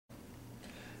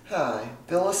Hi,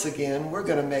 Phyllis again. We're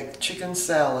going to make chicken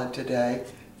salad today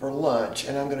for lunch,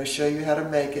 and I'm going to show you how to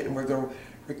make it, and we're going to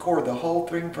record the whole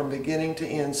thing from beginning to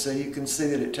end so you can see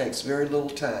that it takes very little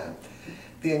time.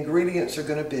 The ingredients are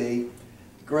going to be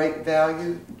Great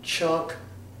Value chunk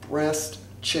breast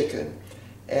chicken,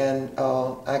 and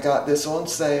I got this on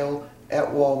sale at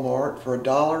Walmart for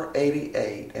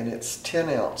 $1.88, and it's 10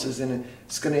 ounces, and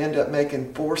it's going to end up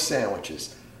making 4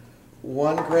 sandwiches.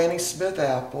 1 Granny Smith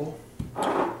apple,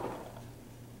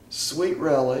 sweet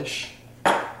relish,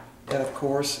 and of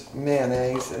course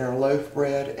mayonnaise, and our loaf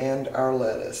bread and our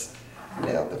lettuce.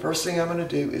 Now the first thing I'm going to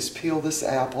do is peel this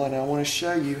apple, and I want to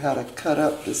show you how to cut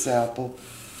up this apple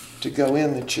to go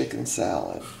in the chicken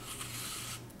salad.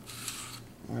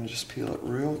 I'm going to just peel it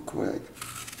real quick.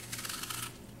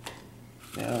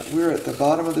 Now we're at the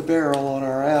bottom of the barrel on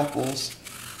our apples.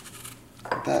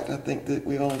 In fact, I think that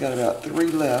we've only got about 3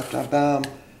 left. I buy them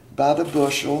by the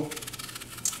bushel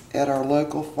at our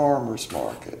local farmer's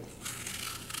market.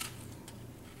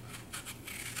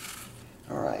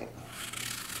 Alright,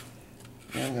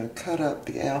 now I'm going to cut up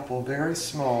the apple very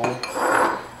small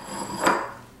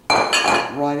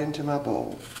right into my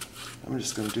bowl. I'm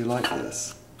just going to do like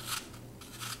this.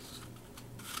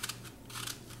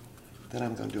 Then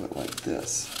I'm going to do it like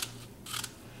this.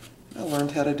 I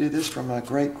learned how to do this from my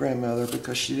great-grandmother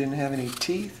because she didn't have any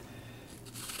teeth,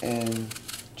 and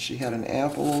she had an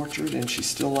apple orchard, and she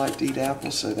still liked to eat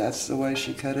apples, so that's the way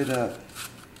she cut it up.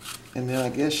 And then I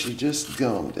guess she just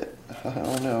gummed it. I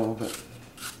don't know, but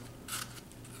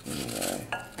anyway,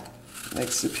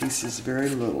 makes the pieces very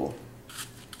little.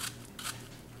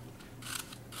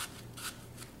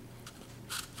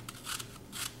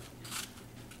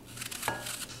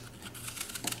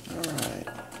 Alright.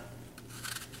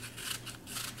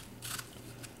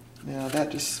 Now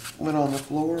that just went on the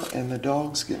floor, and the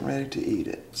dog's getting ready to eat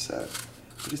it. So,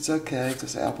 but it's okay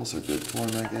because apples are good for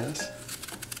him, I guess.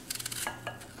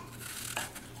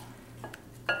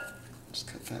 Just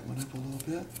cut that one up a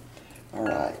little bit. All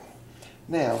right.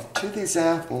 Now to these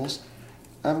apples,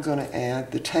 I'm going to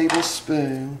add the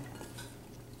tablespoon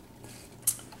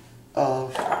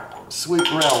of sweet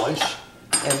relish,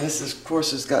 and this is, of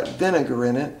course, has got vinegar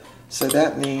in it, so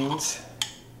that means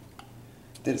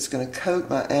that it's going to coat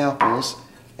my apples,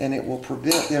 and it will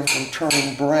prevent them from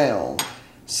turning brown,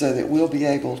 so that we'll be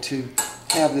able to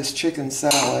have this chicken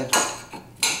salad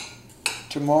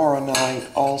tomorrow night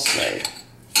also.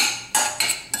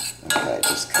 Okay,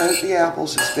 just coat the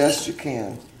apples as best you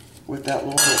can with that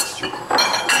little mixture.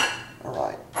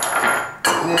 Alright,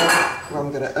 now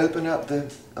I'm going to open up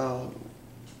the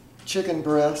chicken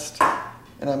breast,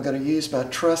 and I'm going to use my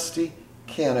trusty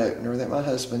can opener that my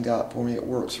husband got for me. It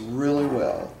works really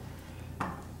well.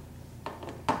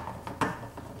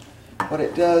 What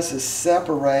it does is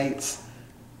separates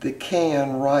the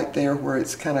can right there where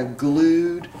it's kind of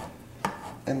glued,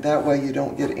 and that way you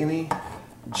don't get any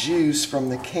juice from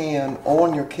the can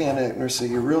on your can opener, so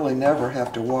you really never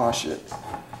have to wash it.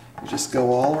 You just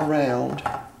go all around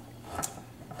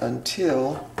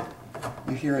until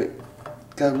you hear it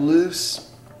go loose.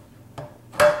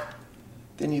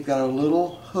 Then you've got a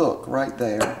little hook right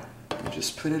there. You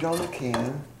just put it on the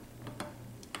can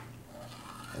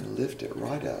and lift it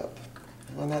right up.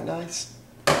 Isn't that nice?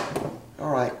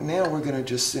 Alright, now we're going to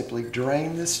just simply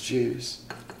drain this juice.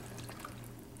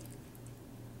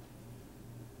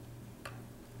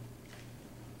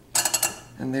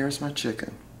 And there's my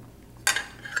chicken.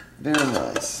 Very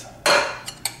nice.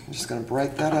 I'm just going to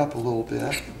break that up a little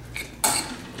bit.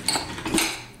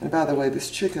 And by the way,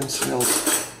 this chicken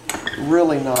smells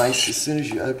really nice as soon as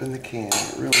you open the can.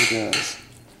 It really does.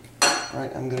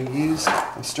 Alright,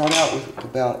 I'll start out with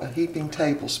about a heaping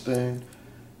tablespoon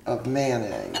of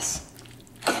mayonnaise.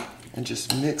 And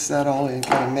just mix that all in,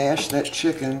 kind of mash that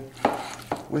chicken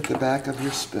with the back of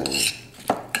your spoon.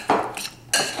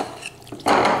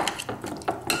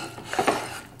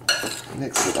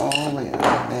 Mix it all in,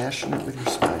 mashing it with your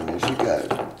spoon as you go.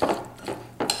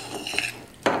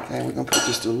 Okay, we're going to put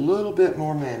just a little bit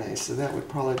more mayonnaise, so that would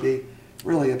probably be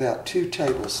really about 2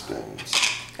 tablespoons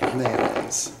of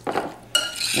mayonnaise.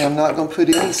 Now I'm not going to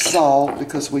put any salt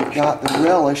because we've got the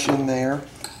relish in there,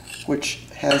 which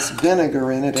has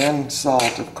vinegar in it and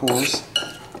salt, of course,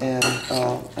 and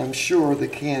I'm sure the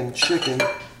canned chicken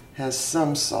has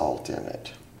some salt in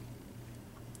it.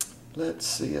 Let's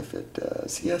see if it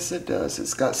does. Yes, it does.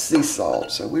 It's got sea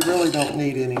salt, so we really don't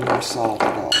need any more salt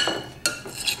at all.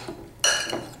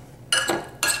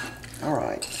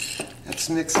 Alright, that's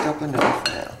mixed up enough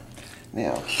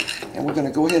now. And we're going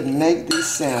to go ahead and make these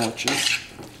sandwiches,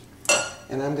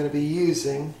 and I'm going to be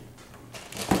using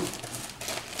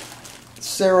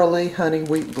Sara Lee honey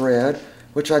wheat bread.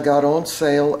 which I got on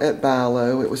sale at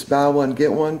Bi-Lo. It was buy one,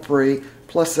 get one free,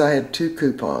 plus I had 2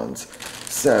 coupons.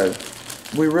 So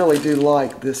we really do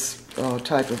like this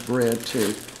type of bread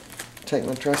too. Take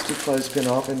my trusty clothespin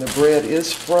off, and the bread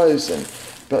is frozen,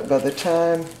 but by the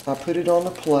time I put it on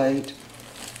the plate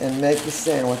and make the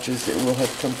sandwiches, it will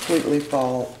have completely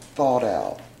thawed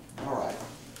out. All right,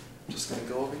 I'm just going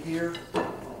to go over here.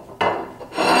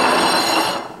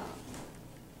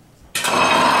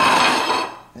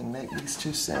 And make these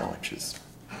 2 sandwiches.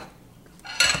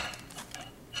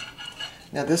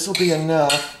 Now this will be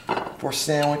enough for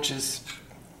sandwiches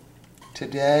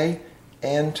today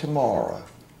and tomorrow.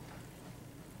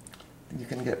 You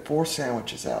can get 4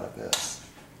 sandwiches out of this.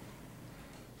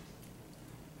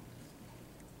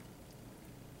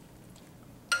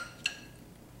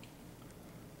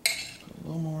 A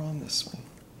little more on this one.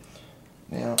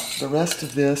 Now the rest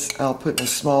of this I'll put in a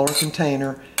smaller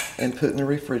container and put in the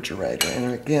refrigerator.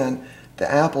 And again, the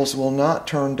apples will not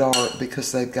turn dark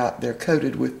because they're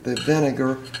coated with the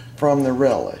vinegar from the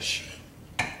relish.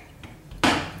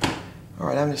 All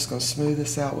right, I'm just going to smooth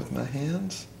this out with my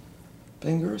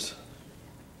fingers.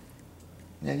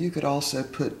 Now you could also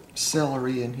put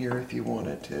celery in here if you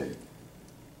wanted to.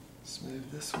 Smooth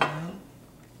this one out.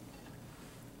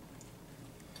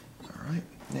 All right,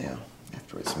 now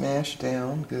after it's mashed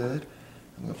down good,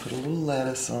 I'm going to put a little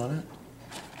lettuce on it.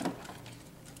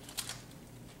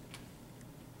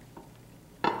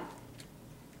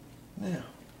 Now,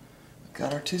 we've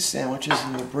got our 2 sandwiches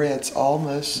and the bread's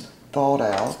almost thawed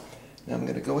out. Now I'm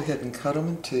going to go ahead and cut them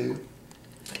in 2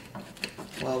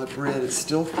 while the bread is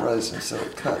still frozen, so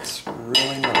it cuts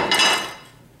really nice.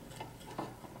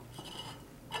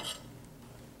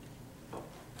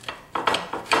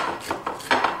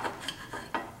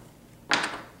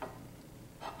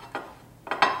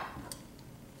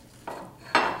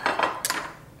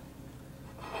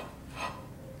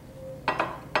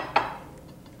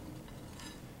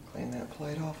 Clean that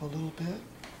plate off a little bit.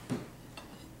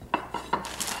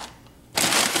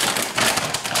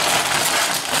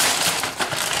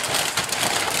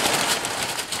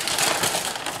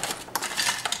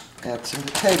 Add some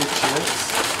potato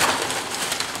chips.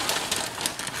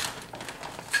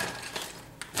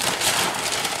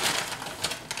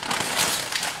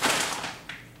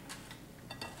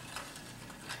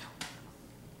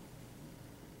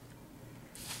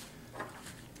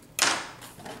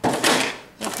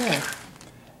 Okay,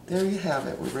 there you have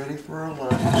it. We're ready for our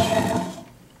lunch.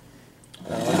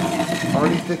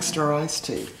 Already fixed our iced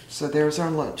tea. So there's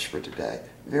our lunch for today.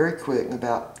 Very quick, in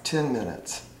about 10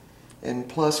 minutes. And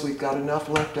plus we've got enough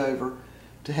left over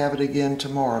to have it again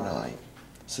tomorrow night.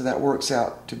 So that works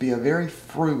out to be a very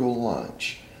frugal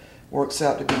lunch. Works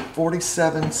out to be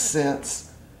 47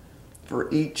 cents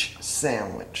for each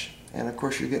sandwich. And of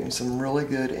course you're getting some really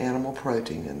good animal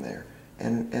protein in there.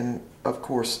 And of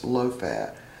course low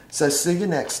fat. So see you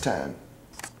next time.